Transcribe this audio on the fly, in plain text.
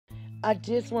I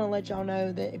just want to let y'all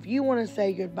know that if you want to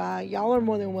say goodbye, y'all are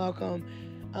more than welcome.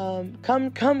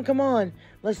 Come on.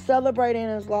 Let's celebrate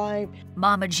Anna's life.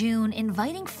 Mama June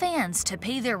inviting fans to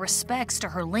pay their respects to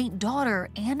her late daughter,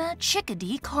 Anna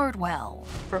Chickadee Cardwell.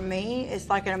 For me, it's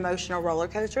like an emotional roller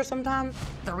coaster sometimes.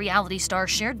 The reality star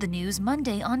shared the news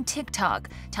Monday on TikTok,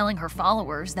 telling her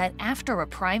followers that after a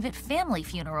private family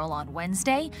funeral on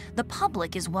Wednesday, the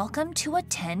public is welcome to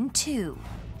attend too.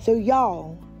 So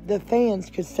y'all, the fans,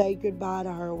 could say goodbye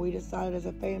to her. We decided as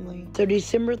a family. So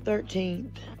December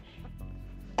 13th,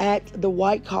 at the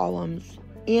White Columns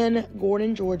in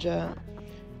Gordon, Georgia,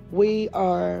 we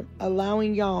are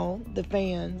allowing y'all, the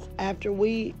fans, after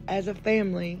we as a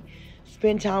family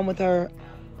spend time with her,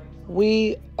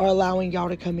 we are allowing y'all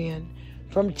to come in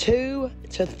from 2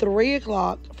 to 3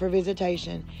 o'clock for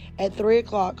visitation. At 3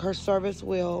 o'clock, her service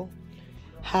will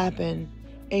happen,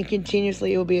 and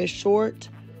continuously it will be a short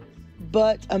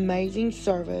but amazing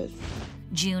service.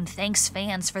 June thanks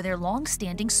fans for their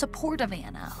long-standing support of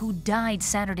Anna, who died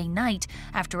Saturday night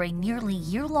after a nearly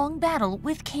year-long battle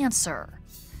with cancer,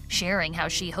 sharing how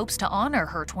she hopes to honor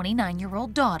her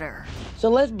 29-year-old daughter. So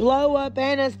let's blow up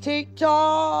Anna's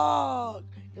TikTok,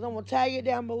 because I'm going to tag it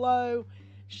down below.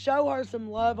 Show her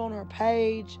some love on her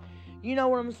page. You know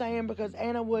what I'm saying? Because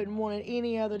Anna wouldn't want it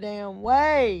any other damn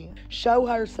way. Show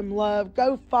her some love.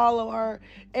 Go follow her.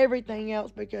 Everything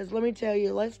else, because let me tell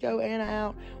you, let's go Anna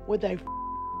out with a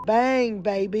bang,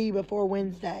 baby, before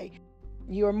Wednesday.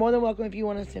 You are more than welcome if you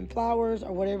want to send flowers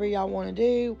or whatever y'all want to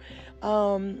do.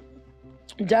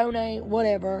 Donate,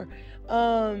 whatever.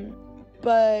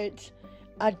 But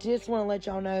I just want to let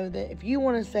y'all know that if you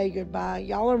want to say goodbye,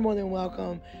 y'all are more than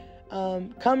welcome.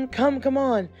 Come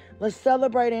on. Let's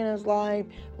celebrate Anna's life.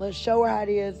 Let's show her how it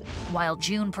is. While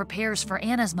June prepares for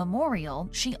Anna's memorial,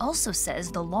 she also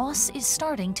says the loss is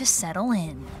starting to settle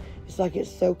in. It's like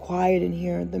it's so quiet in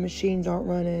here. The machines aren't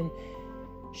running.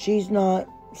 She's not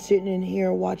sitting in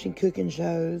here watching cooking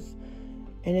shows.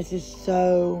 And it's just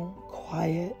so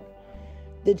quiet.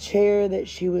 The chair that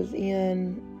she was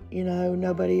in, you know,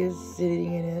 nobody is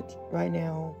sitting in it right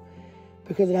now,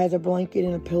 because it has a blanket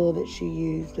and a pillow that she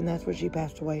used, and that's where she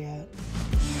passed away at.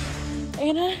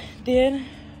 Anna did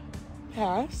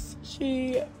pass.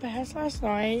 She passed last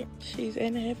night. She's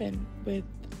in heaven with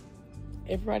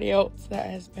everybody else that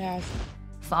has passed.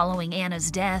 Following Anna's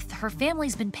death, her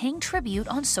family's been paying tribute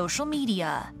on social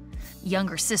media.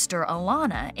 Younger sister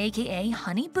Alana, aka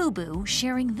Honey Boo Boo,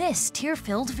 sharing this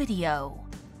tear-filled video.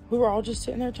 We were all just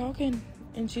sitting there talking,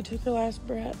 and she took her last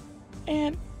breath,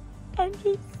 and I'm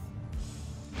just...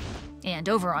 And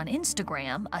over on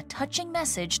Instagram, a touching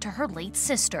message to her late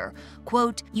sister.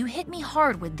 Quote, "You hit me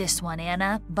hard with this one,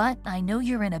 Anna, but I know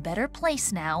you're in a better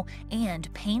place now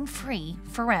and pain-free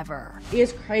forever."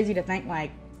 It's crazy to think,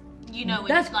 like, you know,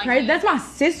 that's like crazy. That's my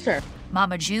sister.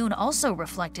 Mama June also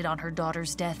reflected on her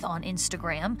daughter's death on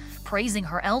Instagram, praising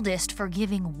her eldest for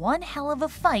giving one hell of a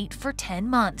fight for 10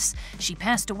 months. She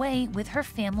passed away with her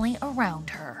family around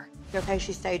her. Okay,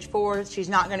 she's stage 4. She's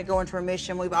not going to go into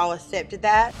remission. We've all accepted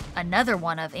that. Another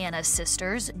one of Anna's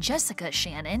sisters, Jessica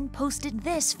Shannon, posted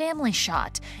this family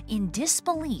shot in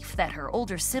disbelief that her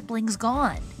older sibling's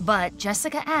gone. But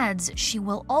Jessica adds she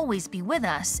will always be with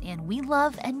us and we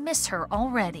love and miss her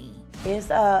already. It's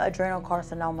adrenal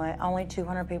carcinoma. Only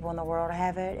 200 people in the world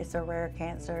have it. It's a rare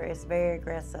cancer. It's very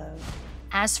aggressive.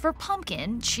 As for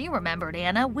Pumpkin, she remembered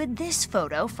Anna with this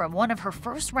photo from one of her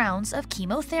first rounds of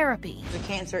chemotherapy. The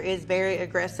cancer is very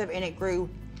aggressive, and it grew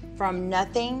from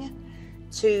nothing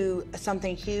to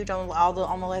something huge on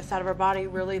the left side of her body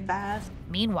really fast.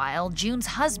 Meanwhile, June's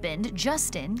husband,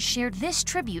 Justin, shared this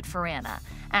tribute for Anna,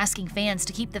 asking fans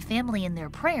to keep the family in their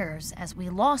prayers as we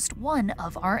lost one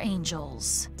of our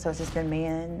angels. So it's just been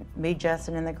me,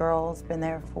 Justin, and the girls been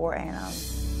there for Anna.